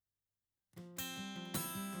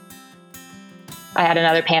I had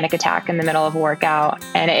another panic attack in the middle of a workout,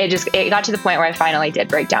 and it got to the point where I finally did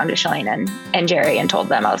break down to Shalane and Jerry and told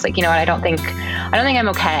them, I was like, you know what, I don't think I'm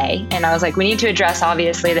okay. And I was like, we need to address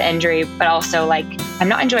obviously the injury, but also like, I'm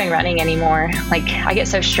not enjoying running anymore. Like I get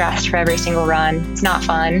so stressed for every single run. It's not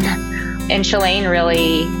fun. And Shalane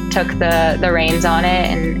really took the reins on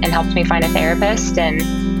it and helped me find a therapist.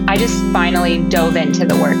 And I just finally dove into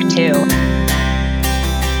the work too.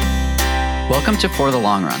 Welcome to For the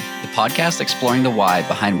Long Run, the podcast exploring the why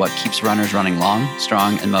behind what keeps runners running long,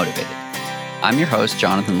 strong, and motivated. I'm your host,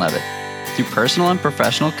 Jonathan Levitt. Through personal and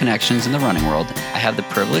professional connections in the running world, I have the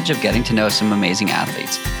privilege of getting to know some amazing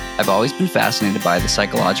athletes. I've always been fascinated by the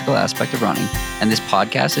psychological aspect of running, and this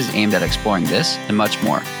podcast is aimed at exploring this and much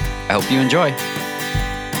more. I hope you enjoy.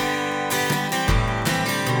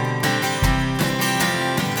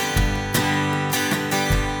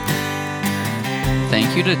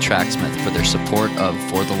 Thank you to Tracksmith for their support of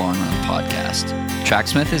For the Long Run podcast.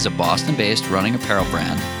 Tracksmith is a Boston-based running apparel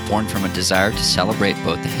brand born from a desire to celebrate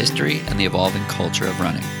both the history and the evolving culture of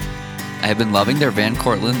running. I have been loving their Van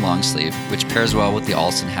Cortlandt long sleeve, which pairs well with the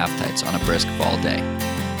Alston half tights on a brisk fall day.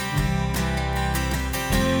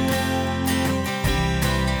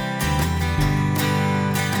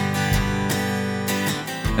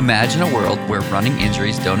 Imagine a world where running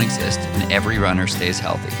injuries don't exist and every runner stays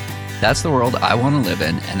healthy. That's the world I want to live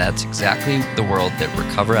in, and that's exactly the world that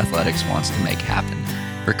Recover Athletics wants to make happen.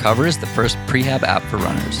 Recover is the first prehab app for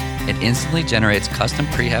runners. It instantly generates custom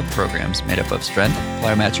prehab programs made up of strength,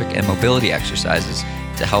 plyometric, and mobility exercises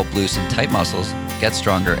to help loosen tight muscles, get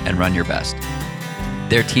stronger, and run your best.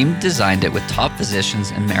 Their team designed it with top physicians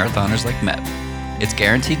and marathoners like Meb. It's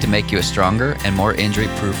guaranteed to make you a stronger and more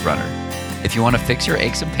injury-proof runner. If you want to fix your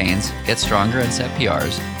aches and pains, get stronger, and set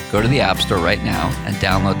PRs, go to the App Store right now and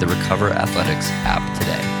download the Recover Athletics app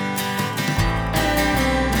today.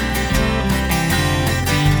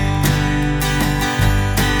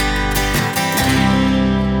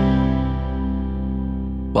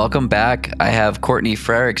 Welcome back. I have Courtney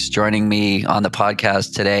Frerichs joining me on the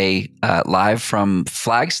podcast today, live from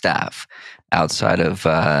Flagstaff, outside of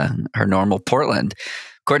her normal Portland.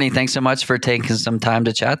 Courtney, thanks so much for taking some time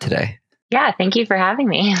to chat today. Yeah, thank you for having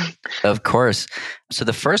me. Of course. So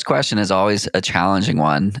the first question is always a challenging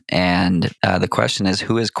one. And the question is,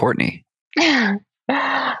 who is Courtney?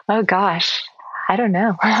 Oh, gosh. I don't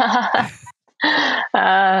know.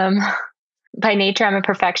 By nature, I'm a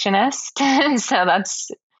perfectionist. So that's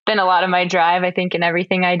been a lot of my drive, I think, in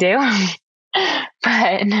everything I do.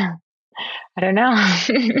 But I don't know.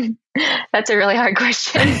 That's a really hard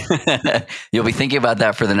question. You'll be thinking about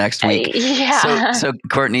that for the next week. Yeah. So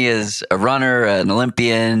Courtney is a runner, an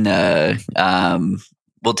Olympian.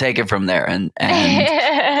 We'll take it from there. And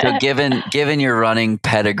so given your running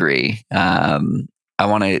pedigree, I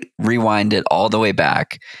want to rewind it all the way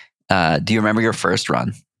back. Do you remember your first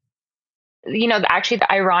run? You know, actually,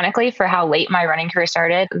 ironically, for how late my running career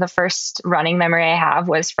started, the first running memory I have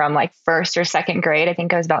was from like first or second grade. I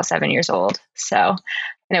think I was about 7 years old. So,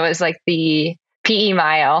 and it was like the PE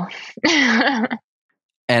mile.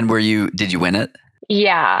 And did you win it?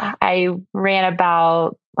 Yeah, I ran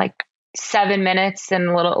about like 7 minutes and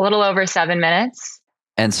a little over 7 minutes.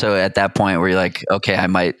 And so at that point, were you like, okay, I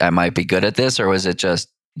might be good at this, or was it just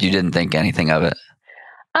you didn't think anything of it?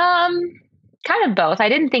 Kind of both. I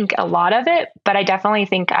didn't think a lot of it, but I definitely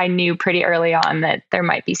think I knew pretty early on that there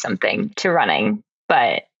might be something to running,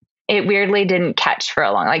 but it weirdly didn't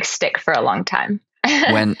stick for a long time.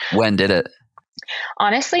 When did it?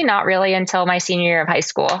 Honestly, not really until my senior year of high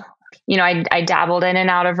school. You know, I dabbled in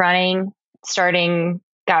and out of running starting,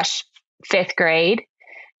 fifth grade,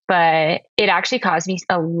 but it actually caused me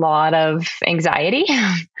a lot of anxiety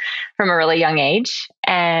from a really young age.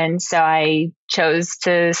 And so I chose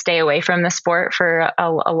to stay away from the sport for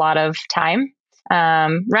a lot of time.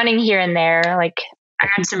 Running here and there, like I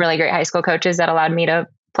had some really great high school coaches that allowed me to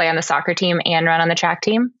play on the soccer team and run on the track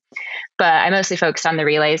team. But I mostly focused on the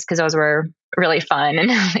relays because those were really fun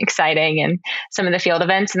and exciting, and some of the field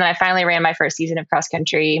events. And then I finally ran my first season of cross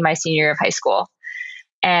country my senior year of high school.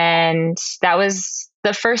 And that was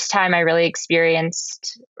the first time I really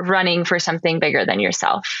experienced running for something bigger than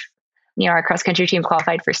yourself. You know, our cross country team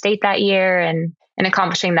qualified for state that year, and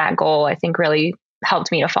accomplishing that goal, I think, really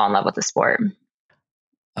helped me to fall in love with the sport.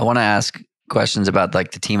 I want to ask questions about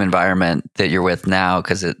like the team environment that you're with now,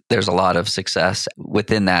 because there's a lot of success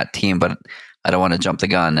within that team, but I don't want to jump the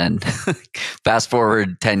gun and fast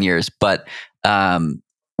forward 10 years. But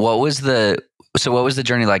what was the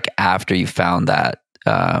journey like after you found that,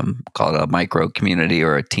 call it a micro community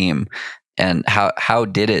or a team? And how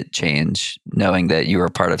did it change knowing that you were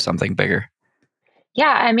part of something bigger?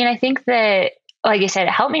 Yeah, I mean, I think that like I said,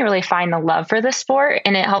 it helped me really find the love for the sport.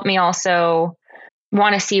 And it helped me also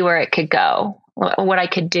want to see where it could go, what I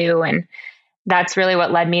could do. And that's really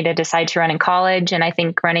what led me to decide to run in college. And I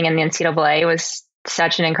think running in the NCAA was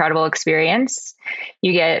such an incredible experience.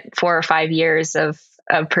 You get 4 or 5 years of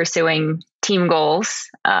pursuing team goals.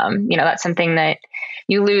 That's something that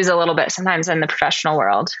you lose a little bit sometimes in the professional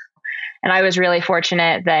world. And I was really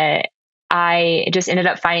fortunate that I just ended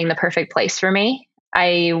up finding the perfect place for me.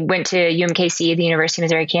 I went to UMKC, the University of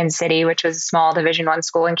Missouri, Kansas City, which was a small Division I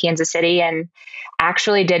school in Kansas City, and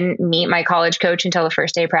actually didn't meet my college coach until the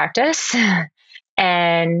first day of practice.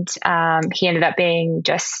 And he ended up being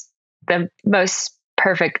just the most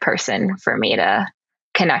perfect person for me to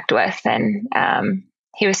connect with. And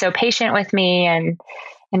he was so patient with me and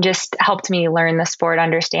just helped me learn the sport,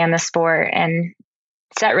 understand the sport, and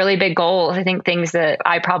set really big goals. I think things that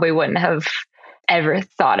I probably wouldn't have ever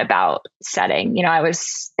thought about setting. I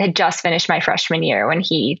had just finished my freshman year when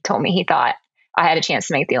he told me he thought I had a chance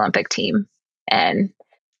to make the Olympic team. And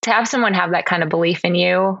to have someone have that kind of belief in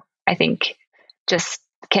you, I think just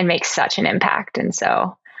can make such an impact. And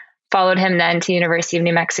so followed him then to University of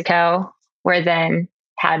New Mexico, where then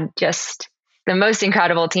had just the most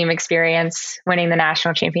incredible team experience, winning the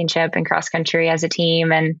national championship in cross country as a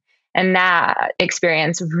team. And that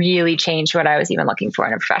experience really changed what I was even looking for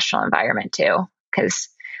in a professional environment too, because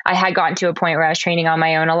I had gotten to a point where I was training on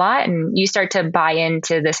my own a lot, and you start to buy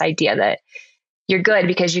into this idea that you're good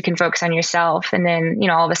because you can focus on yourself. And then,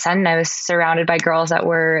 all of a sudden I was surrounded by girls that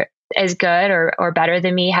were as good or better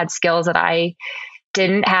than me, had skills that I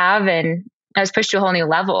didn't have. And I was pushed to a whole new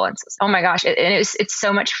level. And oh my gosh, it's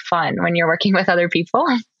so much fun when you're working with other people.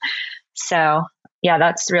 So yeah,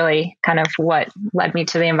 that's really kind of what led me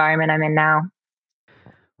to the environment I'm in now.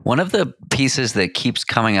 One of the pieces that keeps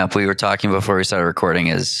coming up, we were talking before we started recording,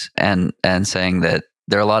 is and saying that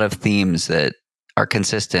there are a lot of themes that are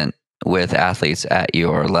consistent with athletes at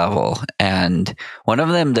your level. And one of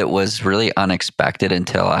them that was really unexpected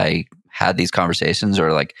until I had these conversations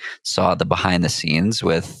or like saw the behind the scenes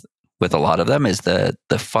with a lot of them is the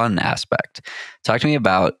fun aspect. Talk to me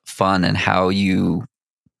about fun and how you,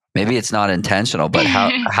 maybe it's not intentional, but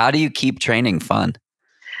how do you keep training fun?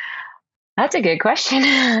 That's a good question.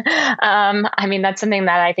 That's something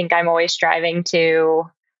that I think I'm always striving to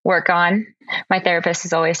work on. My therapist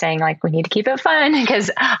is always saying like, we need to keep it fun, because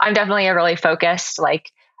I'm definitely a really focused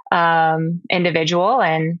individual.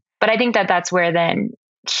 But I think that that's where then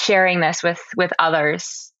sharing this with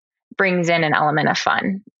others brings in an element of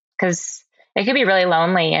fun, because it could be really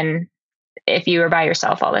lonely and if you were by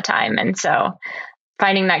yourself all the time. And so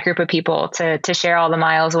finding that group of people to share all the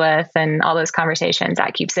miles with and all those conversations,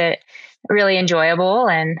 that keeps it really enjoyable.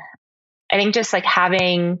 And I think just like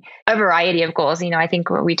having a variety of goals, I think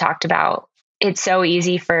what we talked about, it's so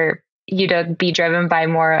easy for you to be driven by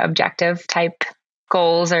more objective type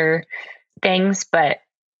goals or things. But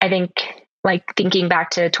I think like thinking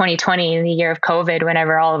back to 2020, the year of COVID,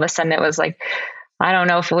 whenever all of a sudden it was like, I don't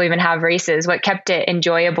know if we'll even have races. What kept it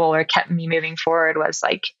enjoyable or kept me moving forward was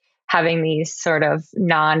like having these sort of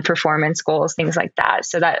non-performance goals, things like that.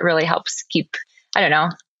 So that really helps keep, I don't know,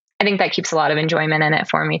 I think that keeps a lot of enjoyment in it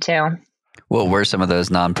for me too. What were some of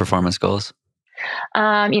those non-performance goals?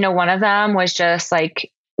 One of them was just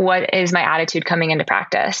like, what is my attitude coming into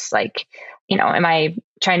practice? Like, am I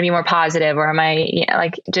trying to be more positive, or am I,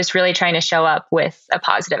 like just really trying to show up with a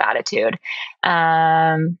positive attitude?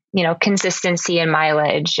 Consistency and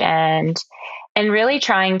mileage, and really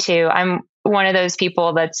trying to, I'm one of those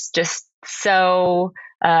people that's just so,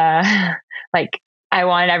 like,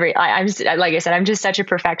 I'm just, like I said, I'm just such a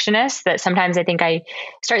perfectionist that sometimes I think I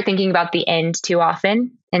start thinking about the end too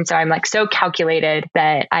often. And so I'm like so calculated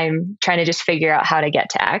that I'm trying to just figure out how to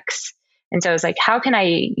get to X. And so it's like, how can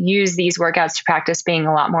I use these workouts to practice being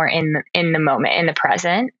a lot more in the moment, in the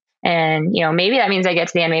present? And, maybe that means I get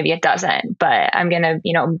to the end, maybe it doesn't, but I'm going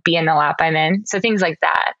to, be in the lap I'm in. So things like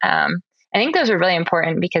that. I think those are really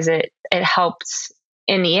important because it helps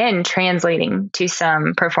in the end translating to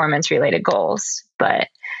some performance related goals, but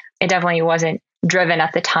it definitely wasn't driven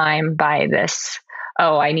at the time by this,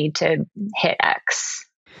 I need to hit X.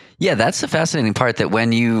 Yeah, that's the fascinating part, that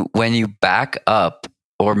when you back up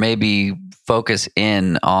or maybe focus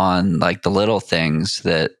in on like the little things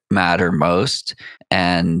that matter most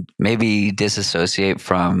and maybe disassociate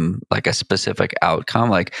from like a specific outcome,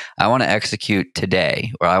 like I want to execute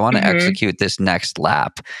today, or I want to execute this next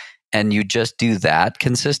lap. And you just do that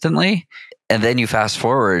consistently. And then you fast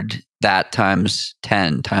forward that times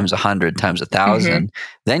 10, times 100, times 1,000,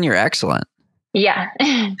 then you're excellent. Yeah.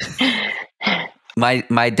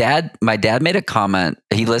 My dad made a comment.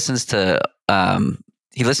 He listens to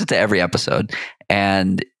he listened to every episode,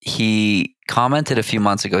 and he commented a few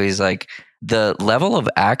months ago. He's like, the level of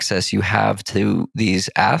access you have to these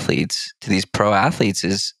athletes, to these pro athletes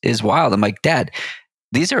is wild. I'm like, Dad,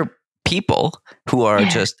 these are people who are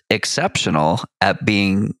just exceptional at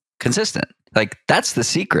being consistent. Like that's the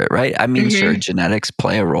secret, right? I mean, sure, genetics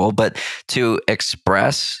play a role, but to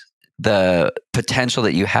express the potential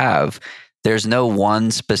that you have, there's no one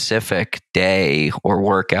specific day or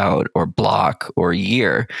workout or block or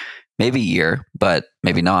year, maybe year, but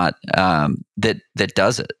maybe not, that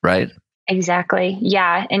does it, right? Exactly.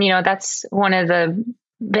 Yeah. And, that's one of the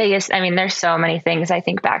biggest, I mean, there's so many things. I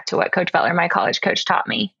think back to what Coach Butler, my college coach, taught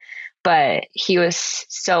me, but he was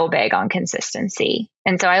so big on consistency.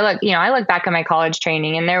 And so I look back at my college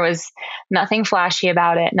training, and there was nothing flashy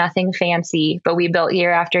about it, nothing fancy, but we built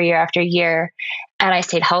year after year after year, and I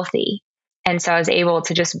stayed healthy. And so I was able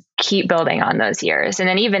to just keep building on those years. And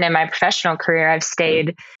then even in my professional career, I've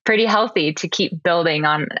stayed pretty healthy to keep building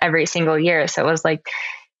on every single year. So it was like,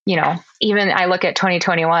 even I look at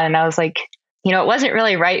 2021 and I was like, it wasn't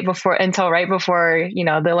really until right before,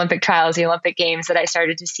 the Olympic trials, the Olympic games, that I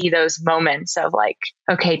started to see those moments of like,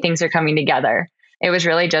 okay, things are coming together. It was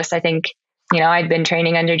really just, I think, I'd been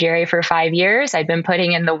training under Jerry for 5 years. I'd been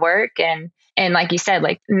putting in the work, and like you said,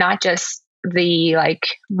 like not just the like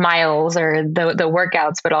miles or the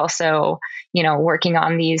workouts, but also, working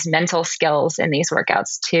on these mental skills in these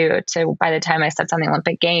workouts too. To by the time I stepped on the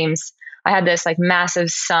Olympic Games, I had this like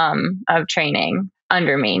massive sum of training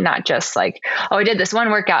under me, not just like, oh, I did this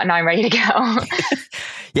one workout and now I'm ready to go.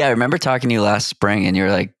 Yeah. I remember talking to you last spring and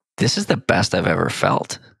you're like, this is the best I've ever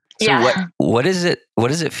felt. So what does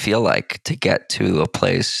it feel like to get to a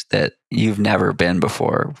place that you've never been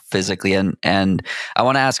before physically? And I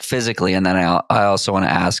want to ask physically, and then I also want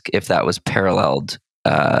to ask if that was paralleled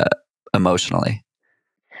emotionally.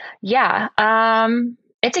 Yeah.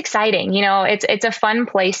 It's exciting. It's a fun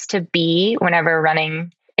place to be whenever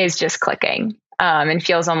running is just clicking. And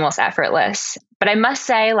feels almost effortless. But I must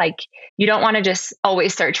say, like, you don't want to just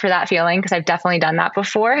always search for that feeling, because I've definitely done that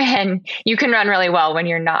before. And you can run really well when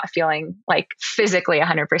you're not feeling like physically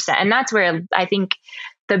 100%. And that's where I think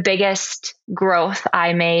the biggest growth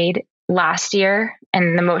I made last year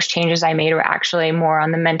and the most changes I made were actually more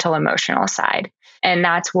on the mental, emotional side. And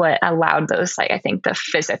that's what allowed those, like, I think the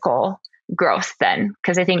physical growth then,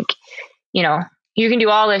 because I think, you can do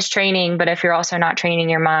all this training, but if you're also not training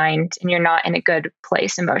your mind and you're not in a good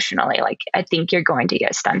place emotionally, like I think you're going to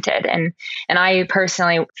get stunted. And I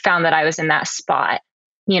personally found that I was in that spot,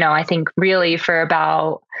 I think really for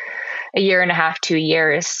about a year and a half, 2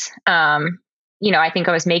 years. I think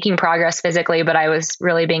I was making progress physically, but I was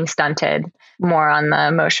really being stunted more on the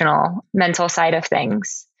emotional, mental side of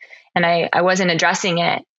things. And I wasn't addressing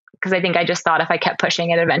it, because I think I just thought if I kept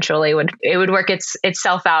pushing it, eventually it would work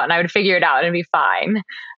itself out, and I would figure it out and be fine.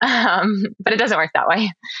 But it doesn't work that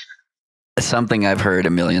way. Something I've heard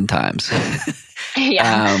a million times.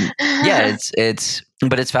 Yeah.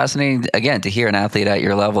 But it's fascinating again to hear an athlete at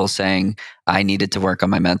your level saying, I needed to work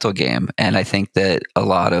on my mental game. And I think that a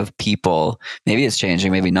lot of people, maybe it's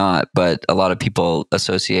changing, maybe not, but a lot of people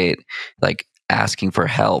associate like asking for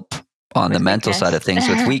help on the mental side of things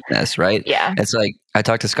with weakness, right? Yeah. It's like, I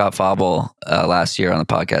talked to Scott Fauble last year on the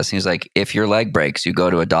podcast. He was like, if your leg breaks, you go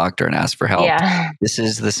to a doctor and ask for help. Yeah. This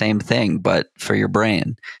is the same thing, but for your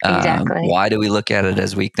brain. Exactly. Why do we look at it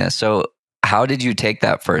as weakness? So how did you take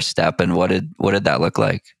that first step, and what did that look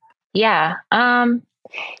like? Yeah.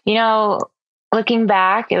 Looking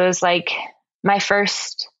back, it was like my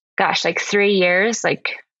first, 3 years,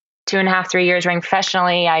 like 2.5, 3 years running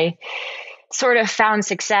professionally. I sort of found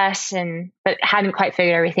success but hadn't quite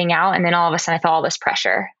figured everything out. And then all of a sudden I felt all this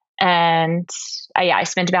pressure. And I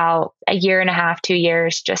spent about a year and a half, 2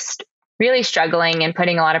 years just really struggling and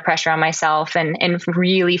putting a lot of pressure on myself and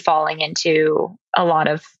really falling into a lot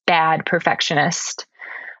of bad perfectionist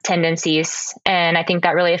tendencies. And I think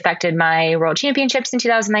that really affected my world championships in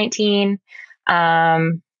 2019.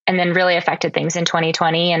 And then really affected things in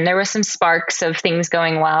 2020. And there were some sparks of things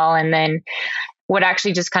going well. And then what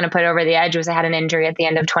actually just kind of put over the edge was I had an injury at the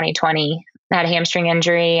end of 2020. I had a hamstring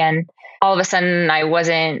injury, and all of a sudden I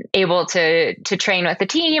wasn't able to train with the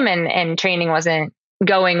team, and training wasn't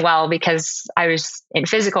going well because I was in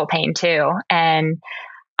physical pain too. And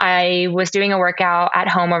I was doing a workout at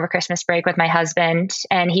home over Christmas break with my husband,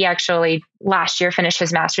 and he actually last year finished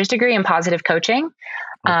his master's degree in positive coaching.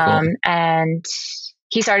 Oh, cool. And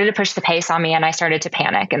he started to push the pace on me, and I started to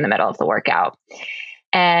panic in the middle of the workout.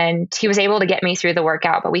 And he was able to get me through the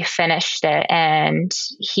workout, but we finished it. And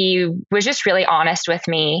he was just really honest with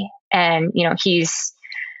me. And, he's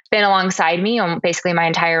been alongside me on basically my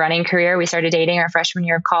entire running career. We started dating our freshman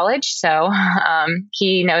year of college. So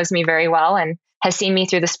he knows me very well and has seen me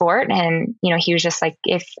through the sport. And, he was just like,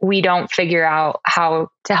 if we don't figure out how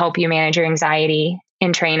to help you manage your anxiety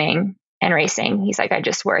in training and racing, he's like, I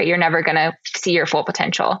just worry you're never going to see your full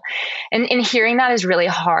potential. And hearing that is really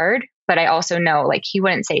hard. But I also know like he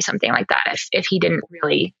wouldn't say something like that if he didn't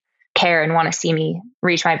really care and want to see me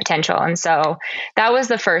reach my potential. And so that was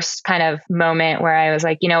the first kind of moment where I was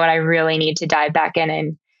like, you know what, I really need to dive back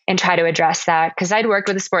in and try to address that. Cause I'd worked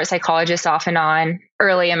with a sports psychologist off and on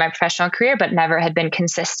early in my professional career, but never had been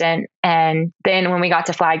consistent. And then when we got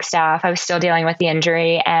to Flagstaff, I was still dealing with the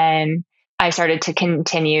injury, and I started to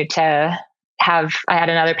continue to I had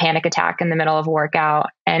another panic attack in the middle of a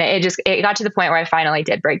workout, and it got to the point where I finally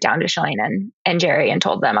did break down to Shalane and Jerry and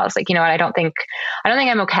told them, I was like, you know what, I don't think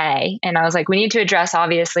I'm okay. And I was like, we need to address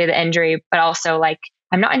obviously the injury, but also like,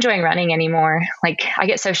 I'm not enjoying running anymore. Like I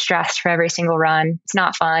get so stressed for every single run. It's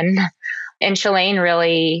not fun. And Shalane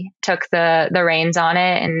really took the reins on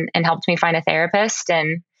it and helped me find a therapist.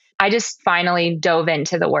 And I just finally dove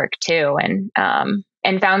into the work too. And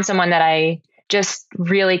found someone that I just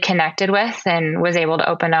really connected with and was able to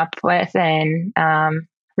open up with, and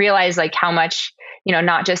realize like how much,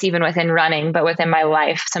 not just even within running, but within my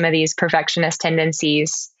life, some of these perfectionist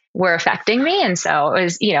tendencies were affecting me. And so it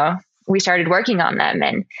was, we started working on them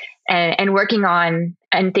and working on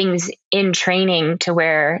and things in training to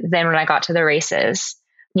where then when I got to the races,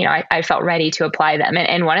 I felt ready to apply them.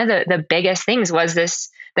 And one of the biggest things was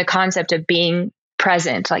the concept of being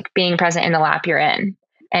present, like being present in the lap you're in,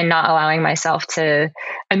 and not allowing myself to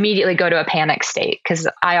immediately go to a panic state. Cause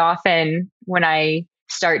I often, when I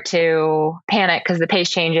start to panic because the pace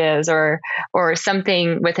changes or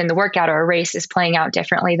something within the workout or a race is playing out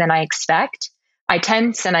differently than I expect, I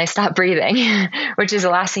tense and I stop breathing, which is the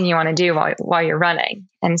last thing you want to do while you're running.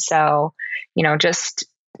 And so,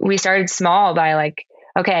 we started small by like,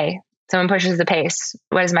 okay, someone pushes the pace.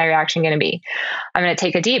 What is my reaction going to be? I'm going to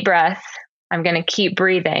take a deep breath. I'm going to keep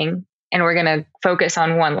breathing. And we're going to focus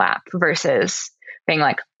on one lap versus being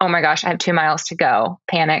like, oh my gosh, I have 2 miles to go,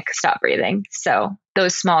 panic, stop breathing. So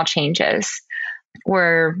those small changes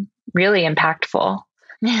were really impactful.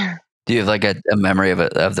 Do you have like a memory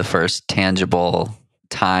of the first tangible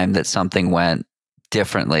time that something went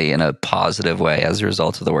differently in a positive way as a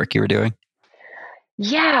result of the work you were doing?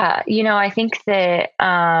 Yeah. I think that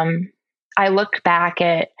I look back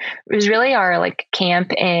at, it was really our like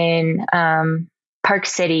camp in Park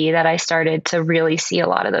City that I started to really see a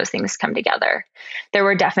lot of those things come together. There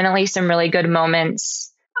were definitely some really good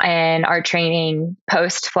moments in our training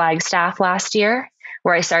post Flagstaff last year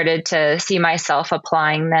where I started to see myself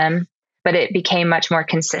applying them, but it became much more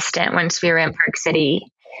consistent once we were in Park City.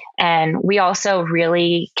 And we also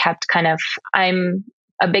really kept I'm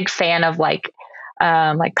a big fan of like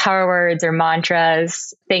power words or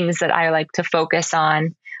mantras, things that I like to focus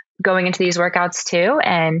on going into these workouts too.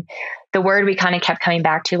 And the word we kind of kept coming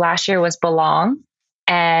back to last year was belong.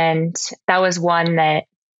 And that was one that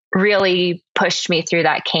really pushed me through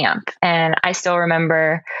that camp. And I still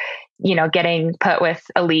remember, getting put with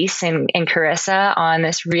Elise and Carissa on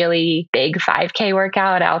this really big 5K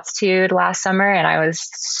workout at altitude last summer. And I was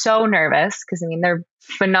so nervous because they're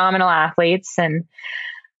phenomenal athletes. And,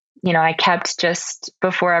 I kept just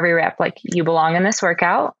before every rep, like, you belong in this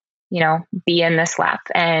workout, be in this lap.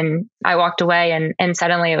 And I walked away and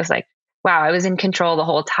suddenly it was like, wow, I was in control the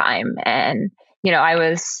whole time. And, I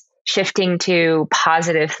was shifting to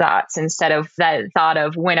positive thoughts instead of that thought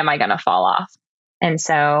of when am I going to fall off? And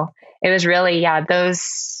so it was really,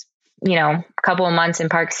 those, couple of months in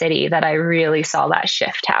Park City that I really saw that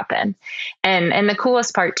shift happen. And the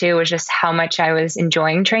coolest part too was just how much I was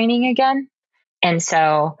enjoying training again. And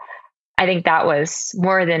so I think that was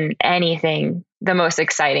more than anything, the most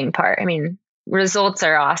exciting part. Results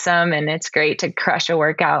are awesome and it's great to crush a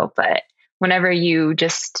workout, but whenever you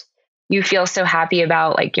feel so happy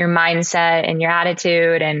about like your mindset and your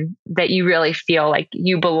attitude and that you really feel like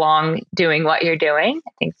you belong doing what you're doing,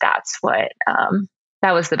 I think that's what,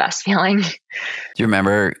 that was the best feeling. Do you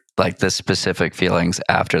remember like the specific feelings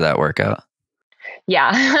after that workout?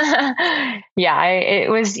 Yeah. It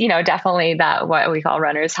was, definitely that what we call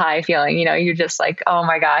runner's high feeling, you're just like, oh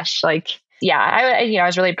my gosh, like, yeah, I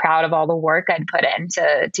was really proud of all the work I'd put in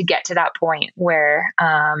to get to that point where,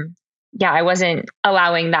 I wasn't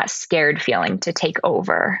allowing that scared feeling to take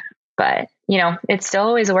over, but it's still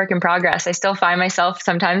always a work in progress. I still find myself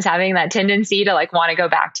sometimes having that tendency to like want to go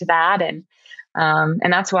back to that. And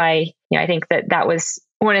that's why, I think that was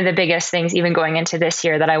one of the biggest things even going into this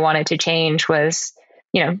year that I wanted to change was,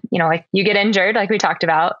 like you get injured, like we talked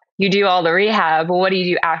about, you do all the rehab. Well, what do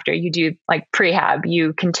you do after? You do like prehab.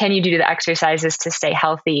 You continue to do the exercises to stay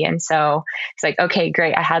healthy. And so it's like, okay,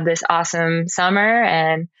 great. I had this awesome summer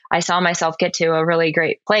and I saw myself get to a really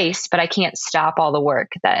great place, but I can't stop all the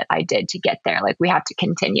work that I did to get there. Like we have to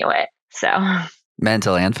continue it. So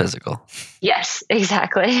mental and physical. Yes,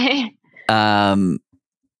 exactly.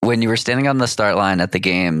 When you were standing on the start line at the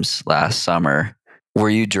games last summer,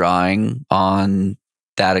 were you drawing on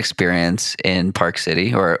that experience in Park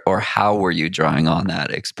City, or how were you drawing on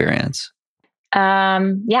that experience?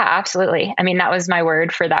 Yeah, absolutely. I mean, that was my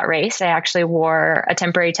word for that race. I actually wore a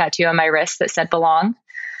temporary tattoo on my wrist that said belong,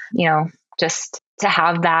 just to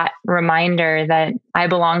have that reminder that I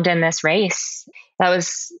belonged in this race. That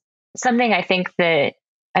was something I think that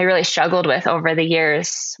I really struggled with over the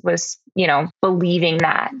years was, believing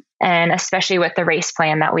that. And especially with the race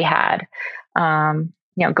plan that we had,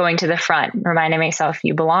 going to the front, reminding myself,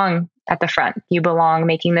 you belong at the front, you belong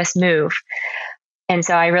making this move. And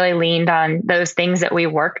so I really leaned on those things that we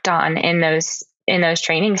worked on in those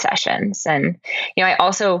training sessions. And, I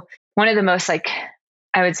also, one of the most I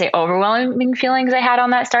would say overwhelming feelings I had on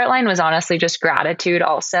that start line was honestly just gratitude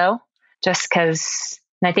also, just because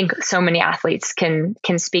I think so many athletes can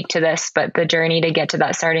speak to this, but the journey to get to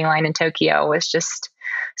that starting line in Tokyo was just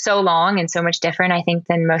so long and so much different, I think,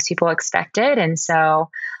 than most people expected. And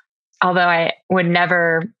so although I would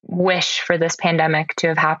never wish for this pandemic to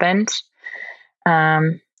have happened,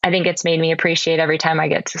 I think it's made me appreciate every time I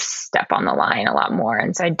get to step on the line a lot more.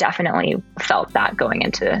 And so I definitely felt that going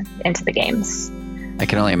into the games. I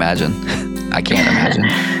can only imagine. I can't imagine.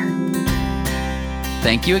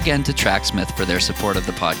 Thank you again to Tracksmith for their support of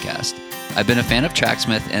the podcast. I've been a fan of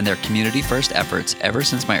Tracksmith and their community-first efforts ever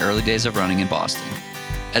since my early days of running in Boston.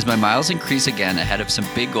 As my miles increase again ahead of some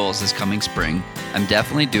big goals this coming spring, I'm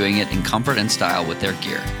definitely doing it in comfort and style with their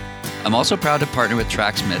gear. I'm also proud to partner with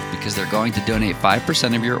Tracksmith because they're going to donate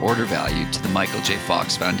 5% of your order value to the Michael J.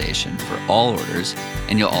 Fox Foundation for all orders,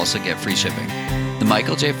 and you'll also get free shipping. The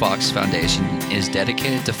Michael J. Fox Foundation is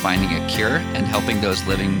dedicated to finding a cure and helping those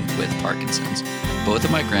living with Parkinson's. Both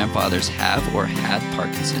of my grandfathers have or had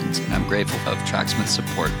Parkinson's, and I'm grateful of Tracksmith's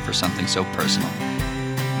support for something so personal.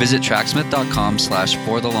 Visit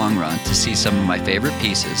tracksmith.com/forthelongrun to see some of my favorite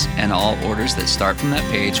pieces, and all orders that start from that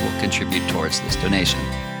page will contribute towards this donation.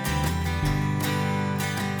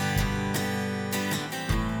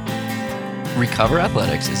 Recover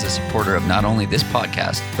Athletics is a supporter of not only this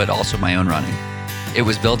podcast, but also my own running. It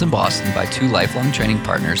was built in Boston by two lifelong training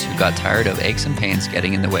partners who got tired of aches and pains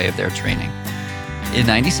getting in the way of their training. In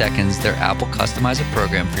 90 seconds, their app will customize a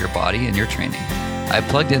program for your body and your training. I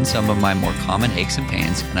plugged in some of my more common aches and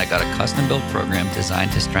pains, and I got a custom-built program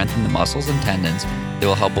designed to strengthen the muscles and tendons that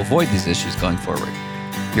will help avoid these issues going forward.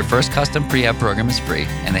 Your first custom prehab program is free,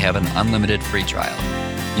 and they have an unlimited free trial.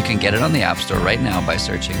 You can get it on the App Store right now by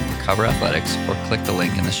searching Recover Athletics or click the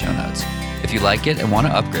link in the show notes. If you like it and want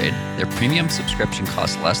to upgrade, their premium subscription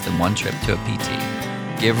costs less than one trip to a PT.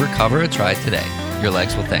 Give Recover a try today. Your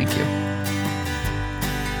legs will thank you.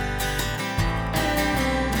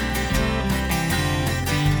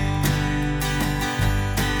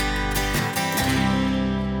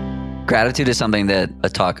 Gratitude is something that I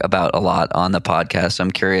talk about a lot on the podcast. So I'm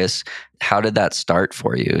curious, how did that start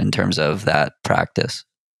for you in terms of that practice?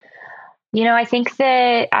 I think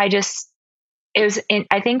that I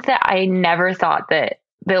think that I never thought that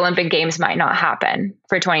the Olympic Games might not happen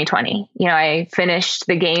for 2020. I finished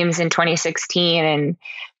the games in 2016 and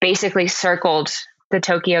basically circled the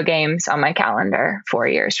Tokyo Games on my calendar 4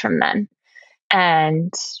 years from then.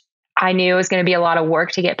 And I knew it was going to be a lot of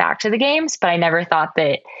work to get back to the games, but I never thought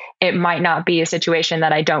that it might not be a situation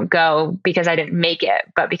that I don't go because I didn't make it,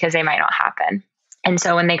 but because they might not happen. And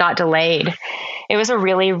so when they got delayed, it was a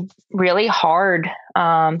really, really hard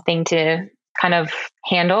thing to kind of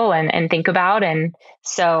handle and think about. And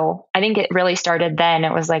so I think it really started then.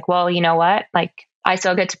 It was like, well, you know what? I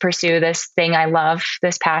still get to pursue this thing I love,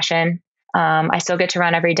 this passion. I still get to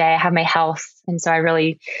run every day. I have my health. And so I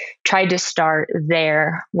really tried to start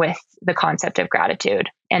there with the concept of gratitude.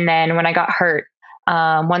 And then when I got hurt,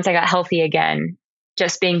 once I got healthy again,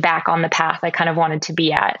 just being back on the path I kind of wanted to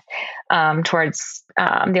be at towards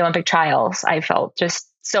the Olympic trials, I felt just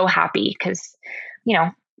so happy because,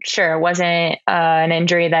 sure, it wasn't an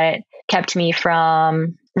injury that kept me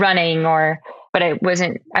from running but I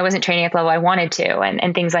wasn't training at the level I wanted to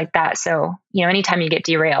and things like that. So, anytime you get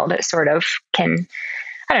derailed, it sort of can,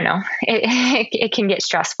 I don't know, it can get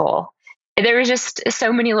stressful. There was just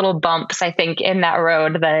so many little bumps, I think, in that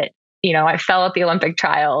road that, I fell at the Olympic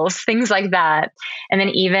trials, things like that. And then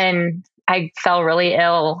even I fell really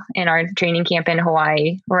ill in our training camp in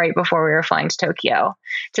Hawaii right before we were flying to Tokyo,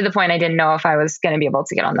 to the point I didn't know if I was going to be able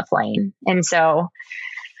to get on the plane. And so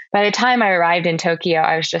by the time I arrived in Tokyo,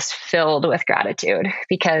 I was just filled with gratitude,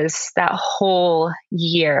 because that whole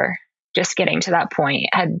year, just getting to that point,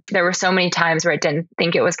 there were so many times where I didn't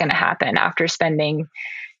think it was going to happen after spending,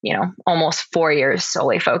 almost 4 years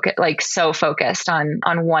solely focused on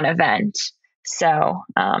one event. So,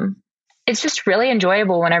 it's just really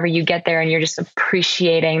enjoyable whenever you get there and you're just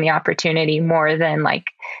appreciating the opportunity more than like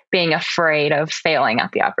being afraid of failing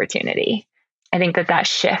at the opportunity. I think that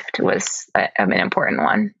shift was an important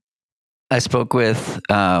one. I spoke with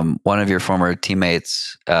one of your former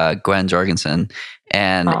teammates, Gwen Jorgensen,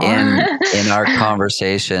 and in our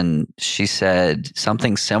conversation, she said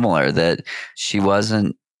something similar, that she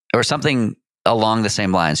wasn't, or something along the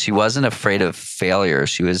same lines. She wasn't afraid of failure.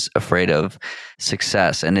 She was afraid of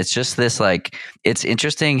success. And it's just this, like, it's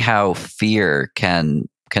interesting how fear can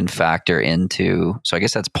factor into, so I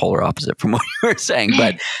guess that's polar opposite from what you were saying,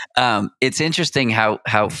 but it's interesting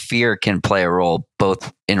how fear can play a role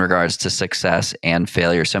both in regards to success and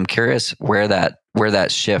failure. So I'm curious where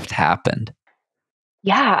that shift happened.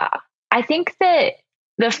 Yeah, I think that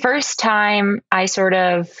the first time I sort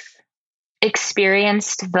of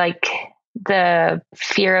experienced like the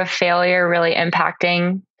fear of failure really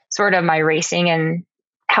impacting sort of my racing and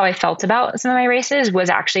how I felt about some of my races was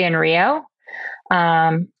actually in Rio.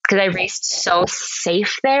 Because I raced so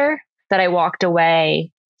safe there that I walked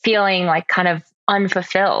away feeling like kind of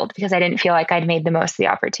unfulfilled, because I didn't feel like I'd made the most of the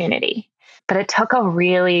opportunity. But it took a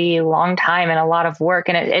really long time and a lot of work.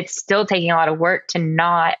 And it's still taking a lot of work to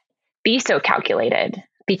not be so calculated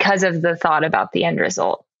because of the thought about the end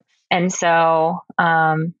result. And so,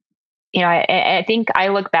 I think I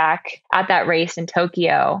look back at that race in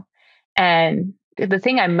Tokyo, and the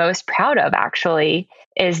thing I'm most proud of actually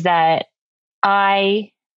is that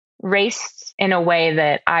I raced in a way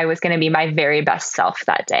that I was going to be my very best self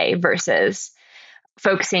that day, versus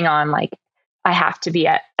focusing on like, I have to be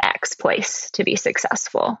at X place to be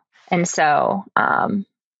successful. And so, and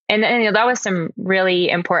that was some really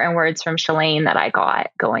important words from Shalane that I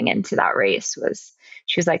got going into that race.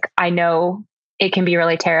 She was like, I know it can be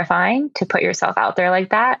really terrifying to put yourself out there like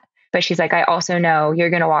that, but she's like, I also know you're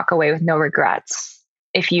going to walk away with no regrets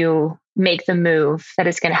if you make the move that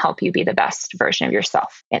is going to help you be the best version of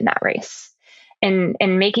yourself in that race. And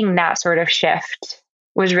making that sort of shift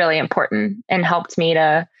was really important and helped me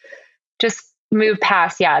to just move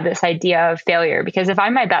past, this idea of failure. Because if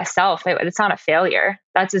I'm my best self, it's not a failure.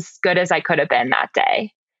 That's as good as I could have been that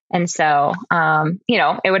day. And so,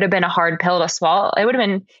 it would have been a hard pill to swallow. I would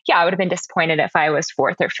have been disappointed if I was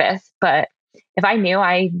fourth or fifth. But if I knew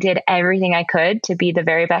I did everything I could to be the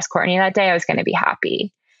very best Courtney that day, I was going to be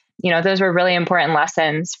happy. Those were really important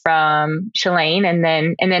lessons from Shalane and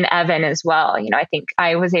then Evan as well. I think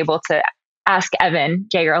I was able to ask Evan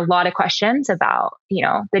Jager a lot of questions about,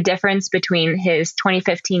 the difference between his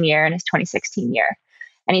 2015 year and his 2016 year.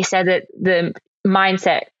 And he said that the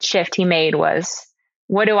mindset shift he made was,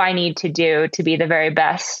 what do I need to do to be the very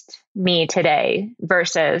best me today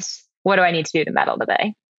versus what do I need to do to medal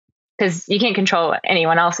today? Because you can't control what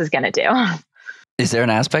anyone else is going to do. Is there an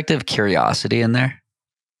aspect of curiosity in there?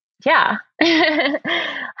 Yeah, I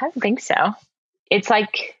don't think so. It's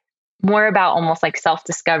like more about almost like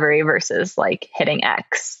self-discovery versus like hitting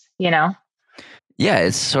X, Yeah,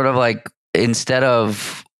 it's sort of like, instead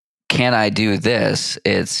of can I do this,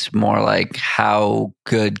 it's more like how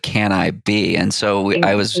good can I be? And so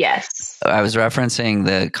I was referencing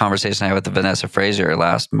the conversation I had with Vanessa Fraser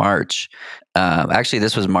last March. Actually,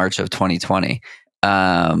 this was March of 2020.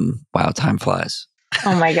 Wow, time flies.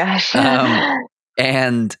 Oh my gosh.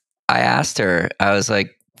 And I asked her, I was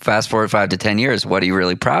like, fast forward 5 to 10 years, what are you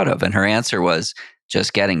really proud of? And her answer was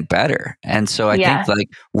just getting better. And so I think like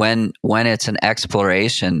when it's an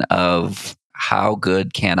exploration of how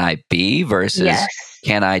good can I be versus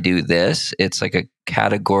can I do this, it's like a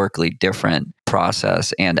categorically different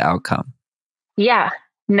process and outcome. Yeah,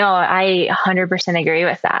 no, I 100% agree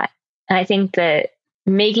with that. And I think that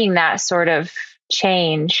making that sort of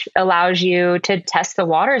change allows you to test the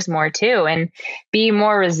waters more too, and be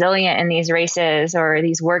more resilient in these races or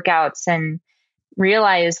these workouts, and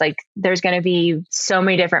realize like there's going to be so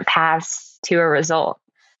many different paths to a result.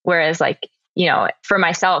 Whereas like, for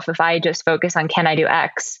myself, if I just focus on can I do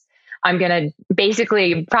X, I'm going to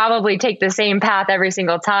basically probably take the same path every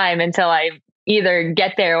single time until I either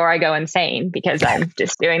get there or I go insane because I'm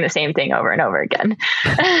just doing the same thing over and over again.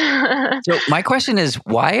 So my question is,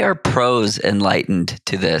 why are pros enlightened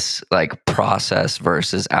to this like process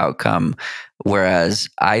versus outcome? Whereas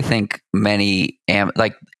I think many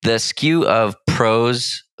like the skew of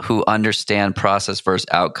pros who understand process versus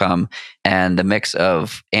outcome and the mix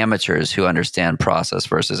of amateurs who understand process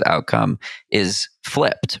versus outcome is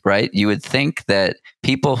flipped, right? You would think that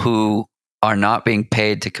people who are not being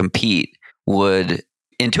paid to compete would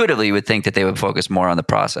intuitively you would think that they would focus more on the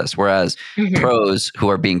process, whereas pros who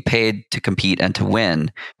are being paid to compete and to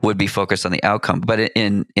win would be focused on the outcome. But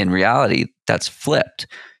in reality, that's flipped.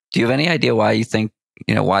 Do you have any idea why you think,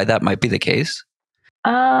 why that might be the case?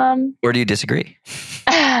 Or do you disagree?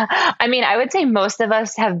 I mean, I would say most of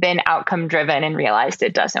us have been outcome driven and realized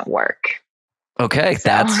it doesn't work. Okay, so.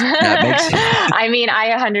 that makes sense. I mean, I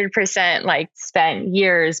 100% like spent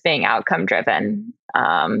years being outcome driven.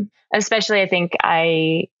 Especially I think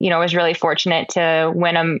I, was really fortunate to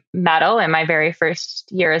win a medal in my very first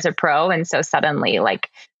year as a pro. And so suddenly like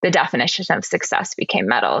the definition of success became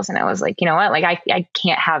medals. And I was like, you know what, like I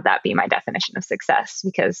can't have that be my definition of success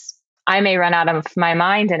because I may run out of my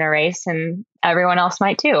mind in a race and everyone else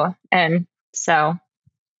might too. And so.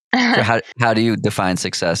 So how do you define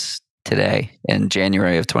success today in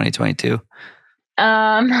January of 2022?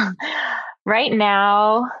 Right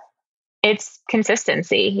now it's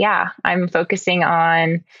consistency. Yeah. I'm focusing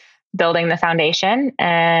on building the foundation.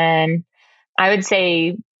 And I would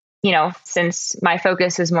say, since my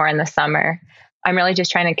focus is more in the summer, I'm really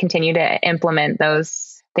just trying to continue to implement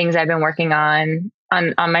those things I've been working on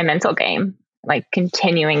my mental game, like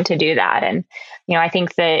continuing to do that. And, I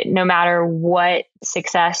think that no matter what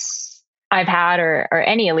success I've had or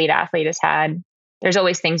any elite athlete has had, there's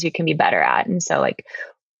always things you can be better at. And so like,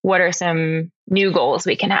 what are some new goals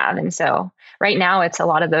we can have? And so right now it's a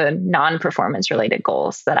lot of the non-performance related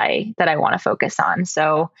goals that I want to focus on.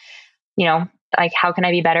 So, like how can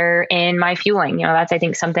I be better in my fueling? That's, I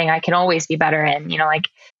think, something I can always be better in, like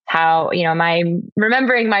how, am I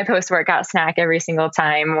remembering my post-workout snack every single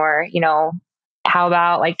time? Or, how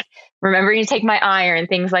about like remembering to take my iron,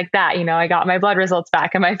 things like that. I got my blood results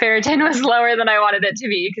back and my ferritin was lower than I wanted it to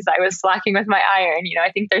be because I was slacking with my iron.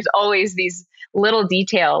 I think there's always these little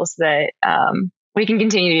details that we can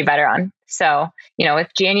continue to be better on. So, with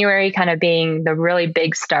January kind of being the really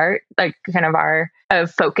big start, like kind of our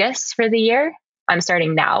focus for the year, I'm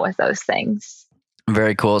starting now with those things.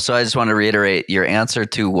 Very cool. So I just want to reiterate your answer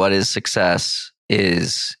to what is success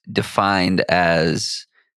is defined as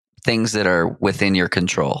things that are within your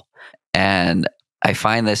control. And I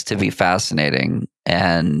find this to be fascinating.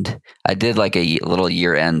 And I did like a little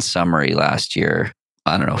year-end summary last year,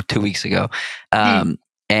 I don't know, 2 weeks ago.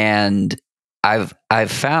 And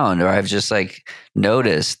I've found, or I've just like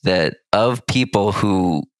noticed that of people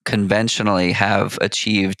who conventionally have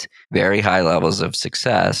achieved very high levels of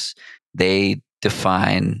success, they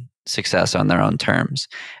define success on their own terms.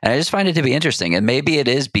 And I just find it to be interesting. And maybe it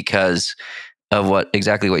is because of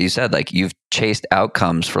exactly what you said, like you've chased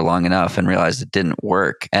outcomes for long enough and realized it didn't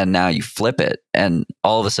work. And now you flip it and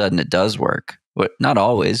all of a sudden it does work. But not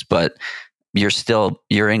always, but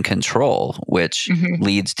you're in control, which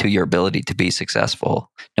leads to your ability to be successful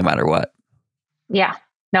no matter what. Yeah.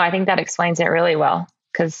 No, I think that explains it really well.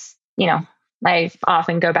 Cause, I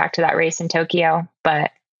often go back to that race in Tokyo,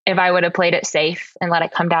 but if I would have played it safe and let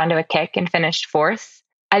it come down to a kick and finished fourth,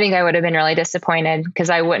 I think I would have been really disappointed because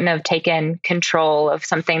I wouldn't have taken control of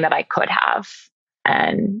something that I could have.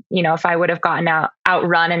 And, if I would have gotten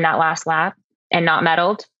outrun in that last lap and not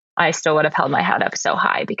medaled, I still would have held my head up so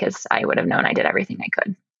high because I would have known I did everything I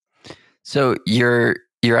could. So you're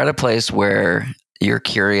at a place where you're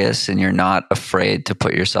curious and you're not afraid to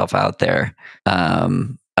put yourself out there.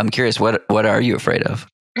 I'm curious, what are you afraid of?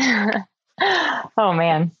 Oh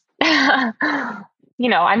man.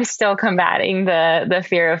 I'm still combating the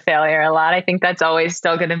fear of failure a lot. I think that's always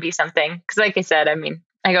still going to be something. Because like I said, I mean,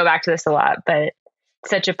 I go back to this a lot, but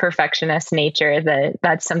such a perfectionist nature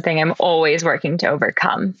that's something I'm always working to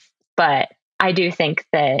overcome. But I do think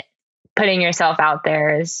that putting yourself out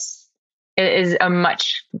there is a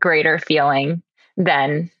much greater feeling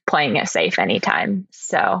than playing it safe anytime.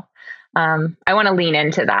 So I want to lean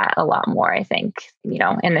into that a lot more, I think,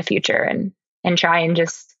 in the future and try and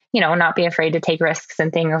just, not be afraid to take risks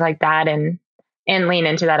and things like that and lean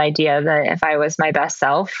into that idea that if I was my best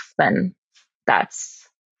self, then that's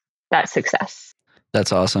success.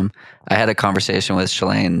 That's awesome. I had a conversation with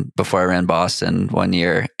Shalane before I ran Boston one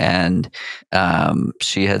year, and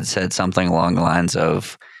she had said something along the lines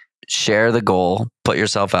of share the goal, put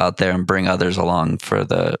yourself out there and bring others along for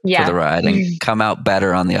the ride and come out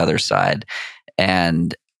better on the other side.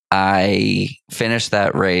 And I finished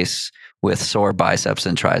that race with sore biceps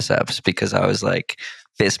and triceps because I was like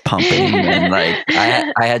fist pumping and like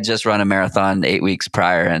I had just run a marathon 8 weeks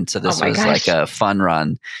prior, and so this was like a fun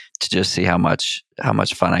run to just see how much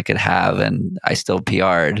fun I could have, and I still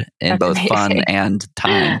PR'd in both fun and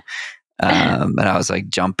time. And I was like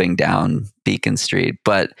jumping down Beacon Street,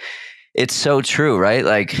 but it's so true, right?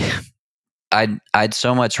 Like I'd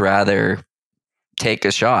so much rather take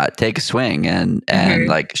a shot, take a swing, and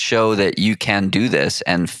like show that you can do this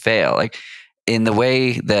and fail. Like in the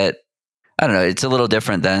way that, I don't know, it's a little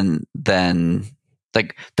different than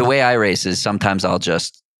like the way I race is sometimes I'll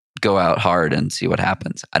just go out hard and see what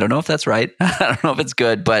happens. I don't know if that's right. I don't know if it's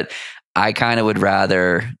good, but I kind of would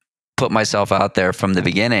rather put myself out there from the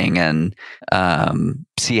beginning and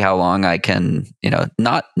see how long I can,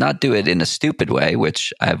 not do it in a stupid way,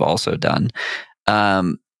 which I've also done.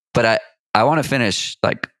 But I want to finish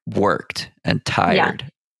like worked and tired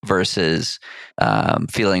versus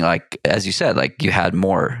feeling like, as you said, like you had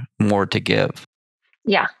more to give.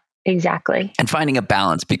 Yeah, exactly. And finding a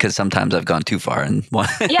balance, because sometimes I've gone too far in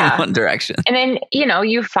one direction. And then,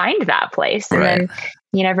 you find that place, and then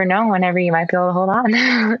you never know whenever you might be able to hold on.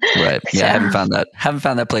 Right. Yeah. I haven't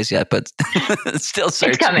found that place yet, but still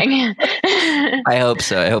searching. It's coming. I hope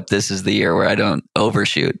so. I hope this is the year where I don't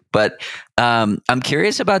overshoot. But I'm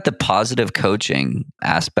curious about the positive coaching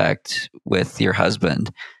aspect with your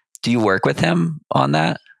husband. Do you work with him on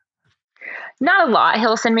that? Not a lot.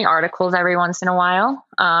 He'll send me articles every once in a while.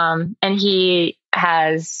 And he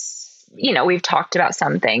has, we've talked about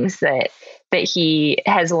some things that he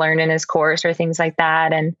has learned in his course or things like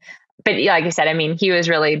that. But like I said, I mean, he was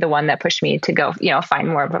really the one that pushed me to go, find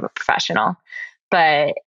more of a professional.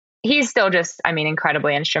 But he's still just,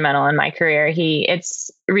 incredibly instrumental in my career.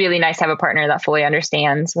 It's really nice to have a partner that fully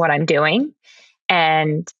understands what I'm doing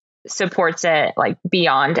and supports it like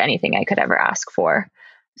beyond anything I could ever ask for.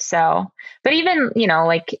 So, but even,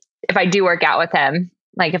 like if I do work out with him,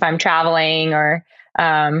 like if I'm traveling or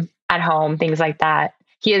at home, things like that,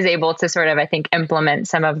 he is able to sort of, I think, implement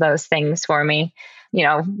some of those things for me.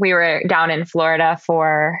 We were down in Florida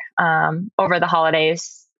for over the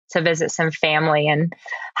holidays to visit some family and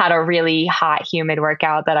had a really hot, humid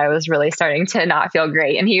workout that I was really starting to not feel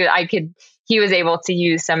great. And he was able to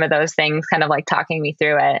use some of those things, kind of like talking me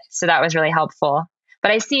through it. So that was really helpful.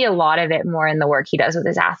 But I see a lot of it more in the work he does with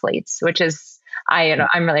his athletes, which is,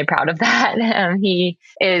 I'm really proud of that. He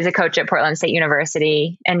is a coach at Portland State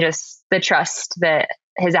University, and just the trust that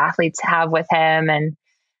his athletes have with him, and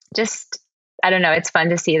just, I don't know, it's fun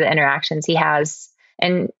to see the interactions he has.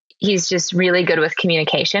 And he's just really good with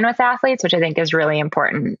communication with athletes, which I think is really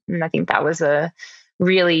important. And I think that was a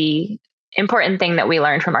really important thing that we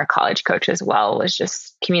learned from our college coach as well, was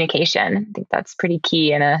just communication. I think that's pretty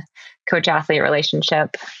key in a coach-athlete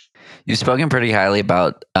relationship. You've spoken pretty highly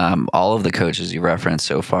about all of the coaches you referenced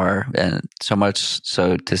so far, and so much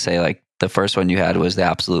so to say like the first one you had was the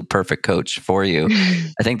absolute perfect coach for you.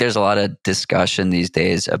 I think there's a lot of discussion these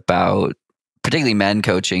days about particularly men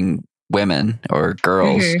coaching women or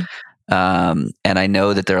girls. And I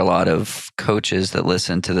know that there are a lot of coaches that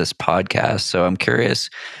listen to this podcast. So I'm curious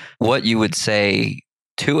what you would say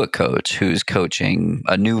to a coach who's coaching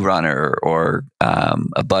a new runner or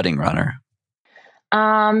a budding runner.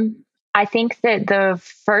 I think that the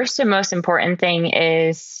first and most important thing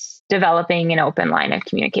is developing an open line of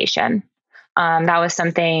communication. That was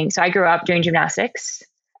something, so I grew up doing gymnastics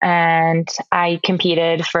and I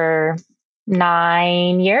competed for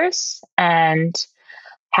 9 years and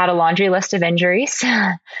had a laundry list of injuries,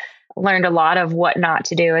 learned a lot of what not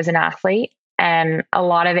to do as an athlete. And a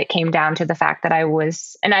lot of it came down to the fact that I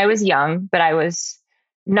was young, but I was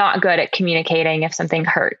not good at communicating if something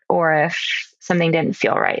hurt or if something didn't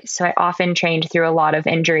feel right. So I often trained through a lot of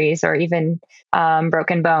injuries or even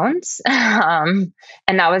broken bones. And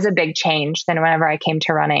that was a big change than whenever I came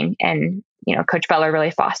to running. And, Coach Beller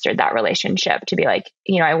really fostered that relationship to be like,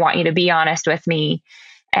 I want you to be honest with me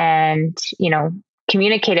and,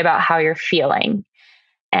 communicate about how you're feeling.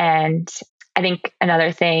 And I think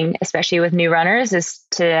another thing, especially with new runners, is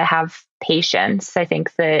to have patience. I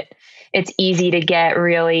think that it's easy to get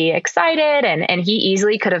really excited and he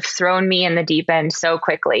easily could have thrown me in the deep end so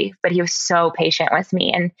quickly, but he was so patient with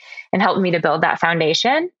me and helped me to build that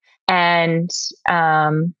foundation and,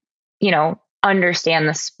 understand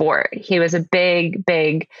the sport. He was a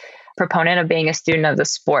big proponent of being a student of the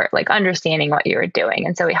sport, like understanding what you were doing.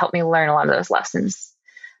 And so he helped me learn a lot of those lessons.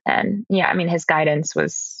 And his guidance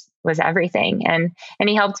was was everything. And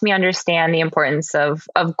he helped me understand the importance of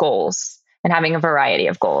goals and having a variety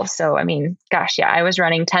of goals. So, I mean, gosh, yeah, I was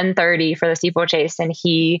running 10:30 for the steeplechase, and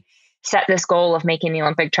he set this goal of making the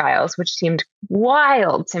Olympic trials, which seemed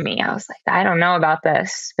wild to me. I was like, I don't know about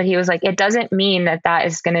this. But he was like, it doesn't mean that that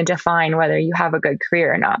is going to define whether you have a good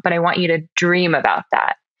career or not, but I want you to dream about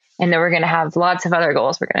that. And then we're going to have lots of other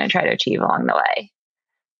goals we're going to try to achieve along the way.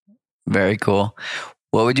 Very cool.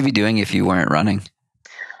 What would you be doing if you weren't running?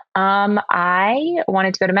 I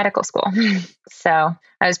wanted to go to medical school. So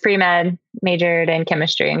I was pre-med, majored in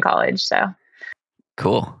chemistry in college. So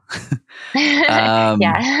cool. Yeah.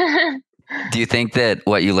 Do you think that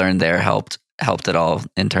what you learned there helped at all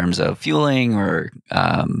in terms of fueling or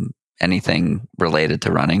anything related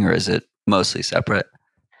to running, or is it mostly separate?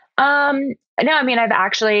 No, I mean, I've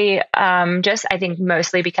actually just, I think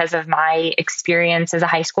mostly because of my experience as a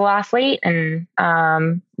high school athlete and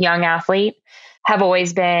young athlete, have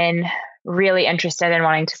always been really interested in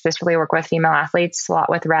wanting to specifically work with female athletes, a lot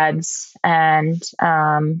with REDs. And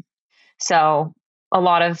so a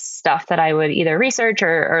lot of stuff that I would either research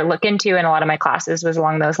or look into in a lot of my classes was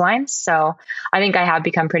along those lines. So I think I have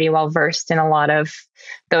become pretty well versed in a lot of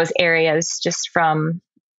those areas just from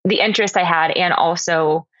the interest I had. And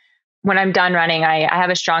also when I'm done running, I have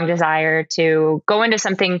a strong desire to go into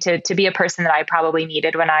something to be a person that I probably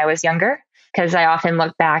needed when I was younger. Because I often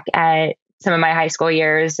look back at some of my high school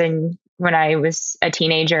years and when I was a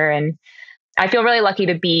teenager, and I feel really lucky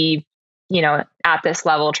to be, at this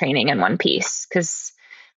level training in one piece, because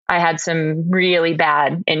I had some really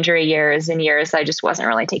bad injury years and years I just wasn't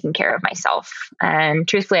really taking care of myself. And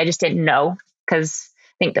truthfully, I just didn't know, because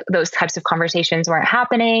I think those types of conversations weren't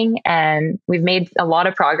happening, and we've made a lot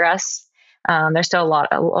of progress. There's still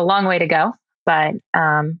a long way to go, but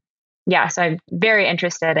so I'm very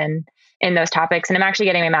interested in those topics. And I'm actually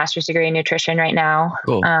getting my master's degree in nutrition right now,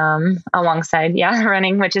 cool. Alongside,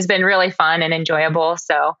 running, which has been really fun and enjoyable.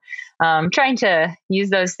 So trying to use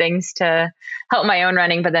those things to help my own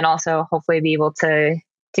running, but then also hopefully be able to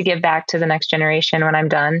give back to the next generation when I'm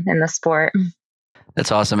done in the sport.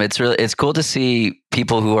 That's awesome. It's cool to see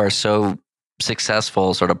people who are so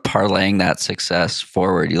successful sort of parlaying that success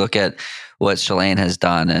forward. You look at what Shalane has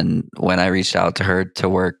done, and when I reached out to her to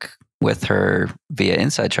work with her via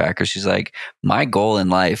Inside Tracker, she's like, my goal in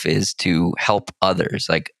life is to help others,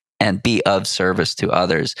 and be of service to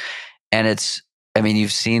others. And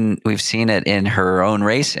we've seen it in her own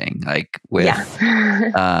racing,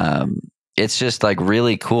 it's just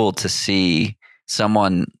really cool to see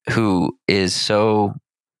someone who is so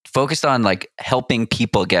focused on helping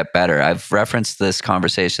people get better. I've referenced this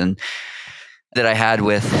conversation that I had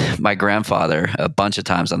with my grandfather a bunch of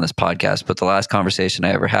times on this podcast, but the last conversation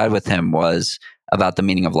I ever had with him was about the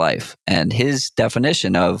meaning of life. And his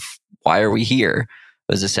definition of why are we here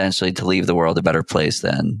was essentially to leave the world a better place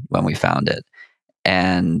than when we found it.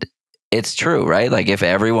 And it's true, right? If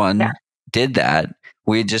everyone did that,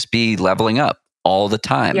 we'd just be leveling up all the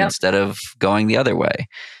time instead of going the other way.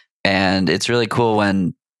 And it's really cool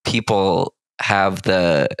when people have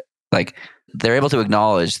they're able to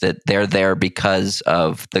acknowledge that they're there because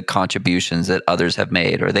of the contributions that others have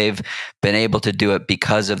made, or they've been able to do it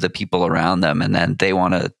because of the people around them. And then they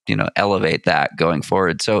want to, elevate that going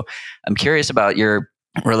forward. So I'm curious about your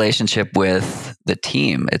relationship with the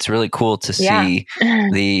team. It's really cool to see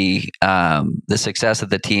the success that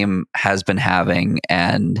the team has been having,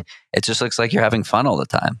 and it just looks like you're having fun all the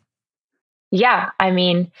time. Yeah, I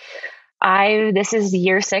mean, this is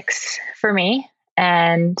year 6 for me,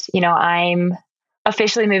 and I'm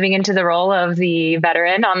officially moving into the role of the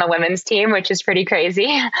veteran on the women's team, which is pretty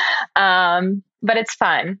crazy, but it's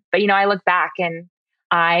fun. But I look back and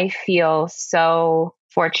I feel so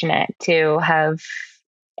fortunate to have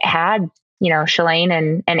had, Shalane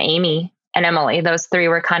and Amy and Emily. Those 3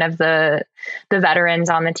 were kind of the veterans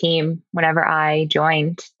on the team whenever I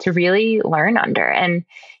joined to really learn under. And,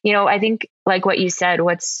 I think like what you said,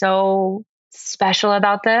 what's so special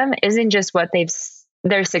about them isn't just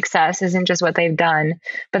their success isn't just what they've done,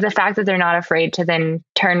 but the fact that they're not afraid to then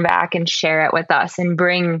turn back and share it with us and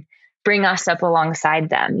bring us up alongside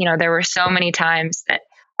them. There were so many times that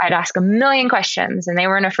I'd ask a million questions and they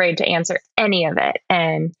weren't afraid to answer any of it.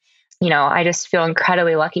 And, I just feel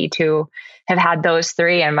incredibly lucky to have had those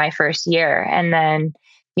 3 in my first year. And then,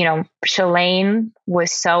 Shalane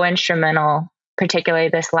was so instrumental, particularly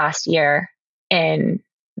this last year, in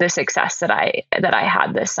the success that I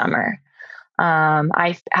had this summer.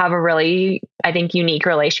 I have a really, I think, unique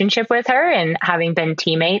relationship with her, and having been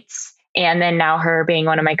teammates, and then now her being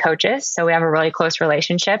one of my coaches. So we have a really close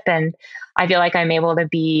relationship, and I feel like I'm able to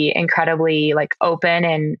be incredibly open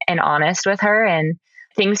and honest with her. And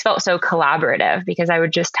things felt so collaborative because I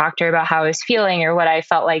would just talk to her about how I was feeling or what I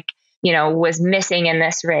felt like, was missing in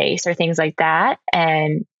this race or things like that.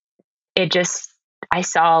 And I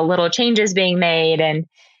saw little changes being made and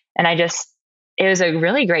it was a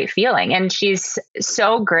really great feeling. And she's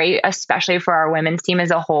so great, especially for our women's team as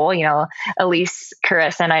a whole. Elise,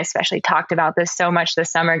 Carissa, and I especially talked about this so much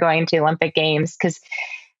this summer going to Olympic Games, because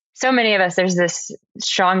so many of us, there's this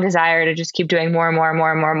strong desire to just keep doing more and more and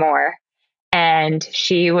more and more and more. And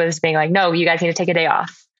she was being like, no, you guys need to take a day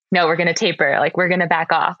off. No, we're going to taper. Like, we're going to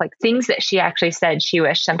back off. Like, things that she actually said she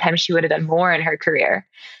wished sometimes she would have done more in her career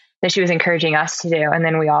that she was encouraging us to do. And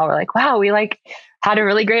then we all were like, wow, we had a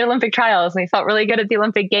really great Olympic trials. And we felt really good at the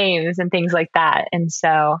Olympic Games and things like that. And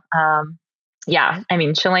so,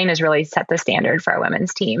 Shalane has really set the standard for our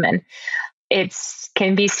women's team. And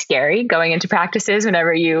can be scary going into practices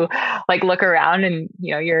whenever you look around and,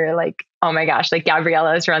 you're like, oh my gosh,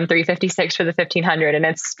 Gabriella's run 3:56 for the 1500 and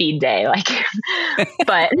it's speed day.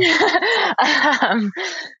 But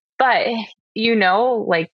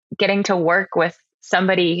getting to work with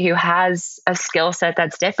somebody who has a skill set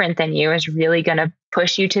that's different than you is really going to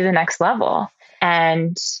push you to the next level.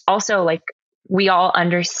 And also we all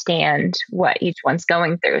understand what each one's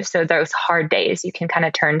going through. So those hard days, you can kind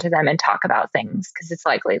of turn to them and talk about things because it's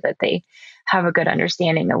likely that they have a good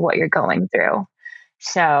understanding of what you're going through.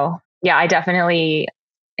 So yeah, I definitely,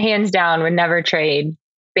 hands down, would never trade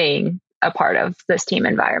being a part of this team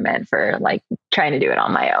environment for trying to do it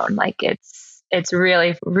on my own. It's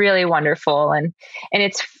really, really wonderful. And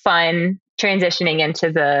it's fun transitioning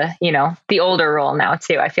into the older role now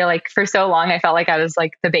too. I feel like for so long, I felt like I was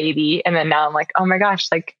the baby. And then now I'm like, oh my gosh,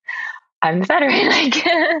 I'm the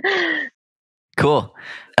veteran. Cool.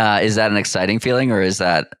 Is that an exciting feeling or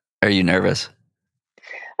are you nervous?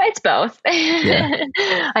 It's both. Yeah.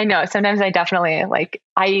 I know. Sometimes I definitely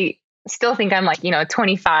I still think I'm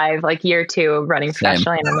 25, year 2 of running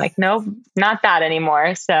professionally. And I'm like, no, not that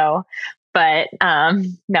anymore. So, but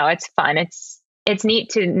no, it's fun. It's neat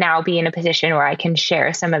to now be in a position where I can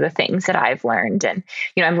share some of the things that I've learned. And,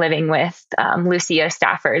 I'm living with Lucia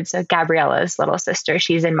Stafford, so Gabriella's little sister.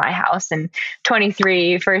 She's in my house and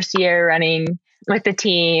 23, first year running with the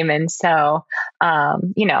team. And so,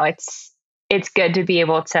 it's good to be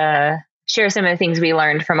able to share some of the things we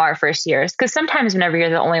learned from our first years. Because sometimes whenever you're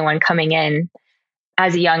the only one coming in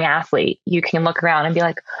as a young athlete, you can look around and be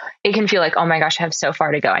like, it can feel like, oh my gosh, I have so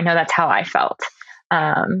far to go. I know that's how I felt.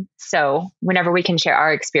 So whenever we can share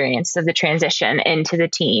our experience of the transition into the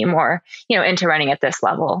team or, into running at this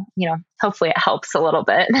level, hopefully it helps a little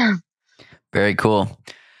bit. Very cool.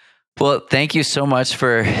 Well, thank you so much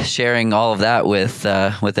for sharing all of that with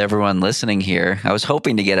everyone listening here. I was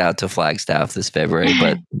hoping to get out to Flagstaff this February,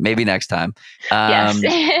 but maybe next time. Yes.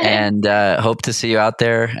 And hope to see you out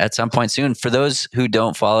there at some point soon. For those who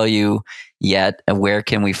don't follow you yet, where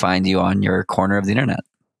can we find you on your corner of the internet?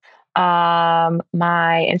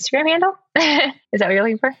 My Instagram handle. Is that what you're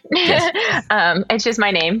looking for? Yes. It's just my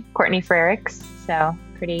name, Courtney Frerichs. So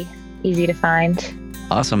pretty easy to find.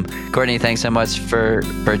 Awesome. Courtney, thanks so much for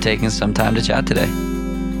taking some time to chat today.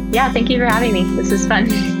 Yeah, thank you for having me. This was fun.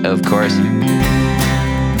 Of course.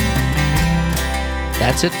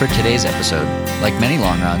 That's it for today's episode. Like many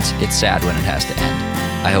long runs, it's sad when it has to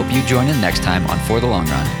end. I hope you join in next time on For the Long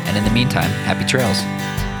Run. And in the meantime, happy trails.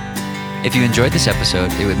 If you enjoyed this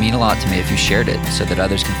episode, it would mean a lot to me if you shared it so that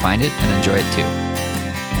others can find it and enjoy it too.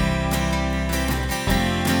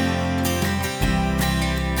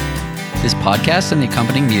 This podcast and the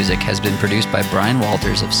accompanying music has been produced by Brian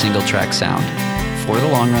Walters of Single Track Sound. For the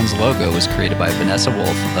Long Run's logo was created by Vanessa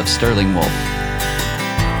Wolf of Sterling Wolf.